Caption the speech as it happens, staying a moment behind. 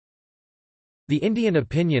The Indian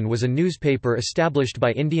Opinion was a newspaper established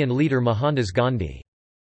by Indian leader Mohandas Gandhi.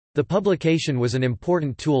 The publication was an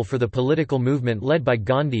important tool for the political movement led by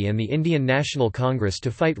Gandhi and the Indian National Congress to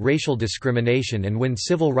fight racial discrimination and win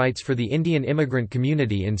civil rights for the Indian immigrant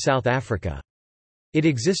community in South Africa. It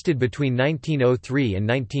existed between 1903 and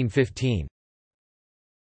 1915.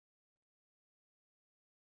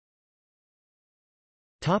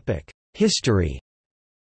 History.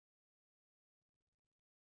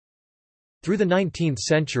 Through the 19th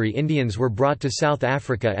century, Indians were brought to South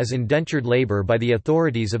Africa as indentured labour by the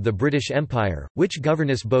authorities of the British Empire, which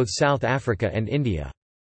governed both South Africa and India.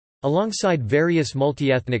 Alongside various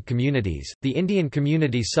multi-ethnic communities, the Indian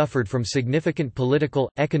community suffered from significant political,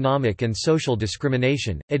 economic and social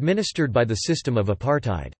discrimination, administered by the system of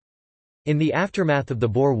apartheid. In the aftermath of the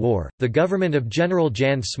Boer War, the government of General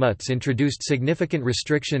Jan Smuts introduced significant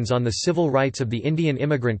restrictions on the civil rights of the Indian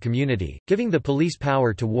immigrant community, giving the police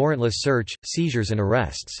power to warrantless search, seizures and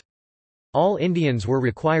arrests. All Indians were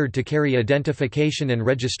required to carry identification and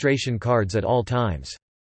registration cards at all times.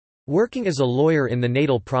 Working as a lawyer in the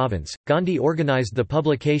Natal province, Gandhi organized the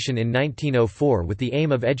publication in 1904 with the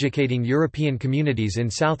aim of educating European communities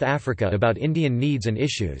in South Africa about Indian needs and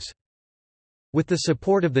issues. With the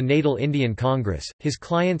support of the Natal Indian Congress, his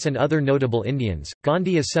clients and other notable Indians,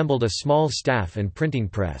 Gandhi assembled a small staff and printing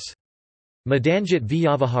press. Madanjit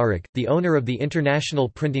Vyavaharik, the owner of the International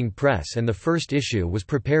Printing Press, and the first issue was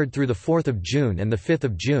prepared through 4 June and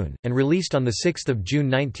 5 June, and released on 6 June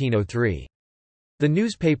 1903. The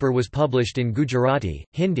newspaper was published in Gujarati,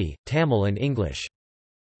 Hindi, Tamil and English.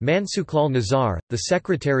 Mansuklal Nazar, the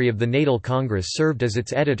secretary of the Natal Congress, served as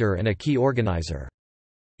its editor and a key organizer.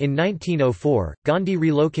 In 1904, Gandhi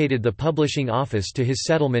relocated the publishing office to his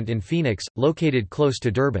settlement in Phoenix, located close to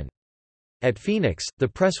Durban. At Phoenix, the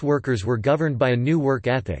press workers were governed by a new work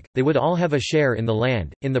ethic. They would all have a share in the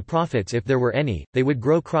land, in the profits if there were any, they would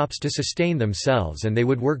grow crops to sustain themselves, and they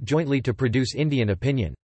would work jointly to produce Indian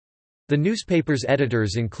opinion. The newspaper's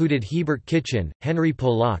editors included Hebert Kitchen, Henry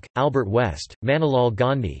Pollock, Albert West, Manilal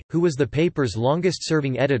Gandhi, who was the paper's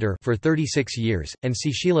longest-serving editor for 36 years, and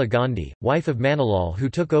Sushila Gandhi, wife of Manilal, who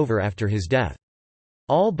took over after his death.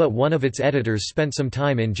 All but one of its editors spent some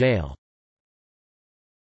time in jail.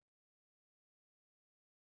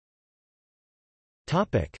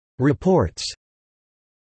 Reports.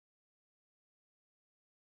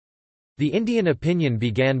 The Indian Opinion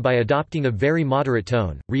began by adopting a very moderate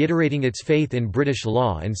tone, reiterating its faith in British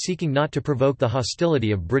law and seeking not to provoke the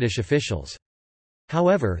hostility of British officials.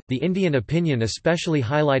 However, the Indian Opinion especially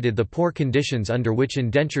highlighted the poor conditions under which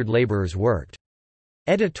indentured labourers worked.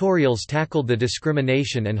 Editorials tackled the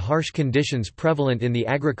discrimination and harsh conditions prevalent in the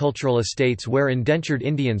agricultural estates where indentured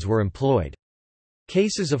Indians were employed.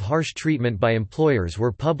 Cases of harsh treatment by employers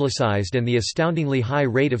were publicised and the astoundingly high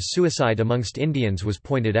rate of suicide amongst Indians was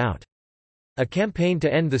pointed out. A campaign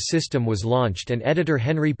to end the system was launched and editor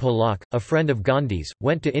Henry Pollock, a friend of Gandhi's,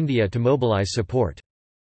 went to India to mobilise support.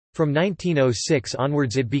 From 1906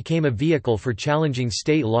 onwards it became a vehicle for challenging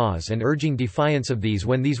state laws and urging defiance of these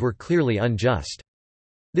when these were clearly unjust.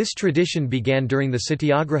 This tradition began during the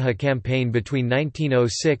Satyagraha campaign between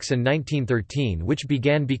 1906 and 1913, which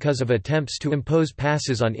began because of attempts to impose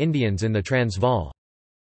passes on Indians in the Transvaal.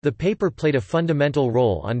 The paper played a fundamental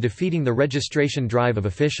role on defeating the registration drive of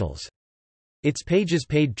officials. Its pages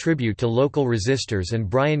paid tribute to local resistors, and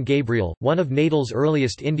Brian Gabriel, one of Natal's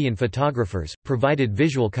earliest Indian photographers, provided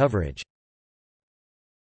visual coverage.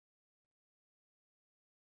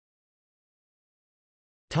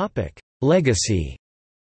 Legacy.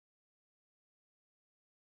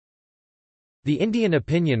 The Indian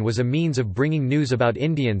Opinion was a means of bringing news about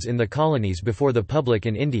Indians in the colonies before the public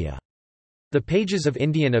in India. The pages of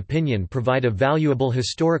Indian Opinion provide a valuable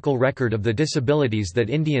historical record of the disabilities that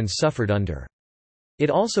Indians suffered under. It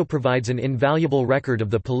also provides an invaluable record of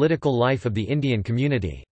the political life of the Indian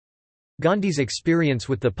community. Gandhi's experience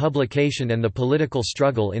with the publication and the political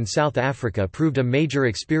struggle in South Africa proved a major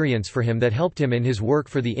experience for him that helped him in his work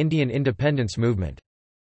for the Indian independence movement.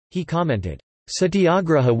 He commented,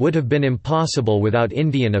 "Satyagraha would have been impossible without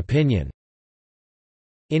Indian Opinion."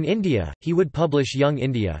 In India, he would publish Young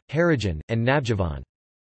India, Harijan, and Navjivan.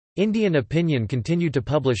 Indian Opinion continued to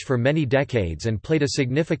publish for many decades and played a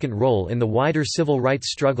significant role in the wider civil rights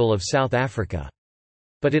struggle of South Africa.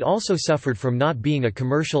 But it also suffered from not being a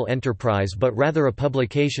commercial enterprise but rather a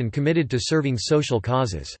publication committed to serving social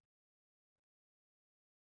causes.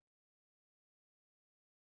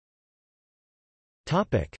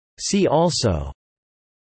 See also: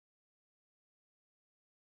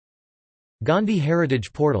 Gandhi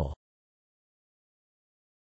Heritage Portal.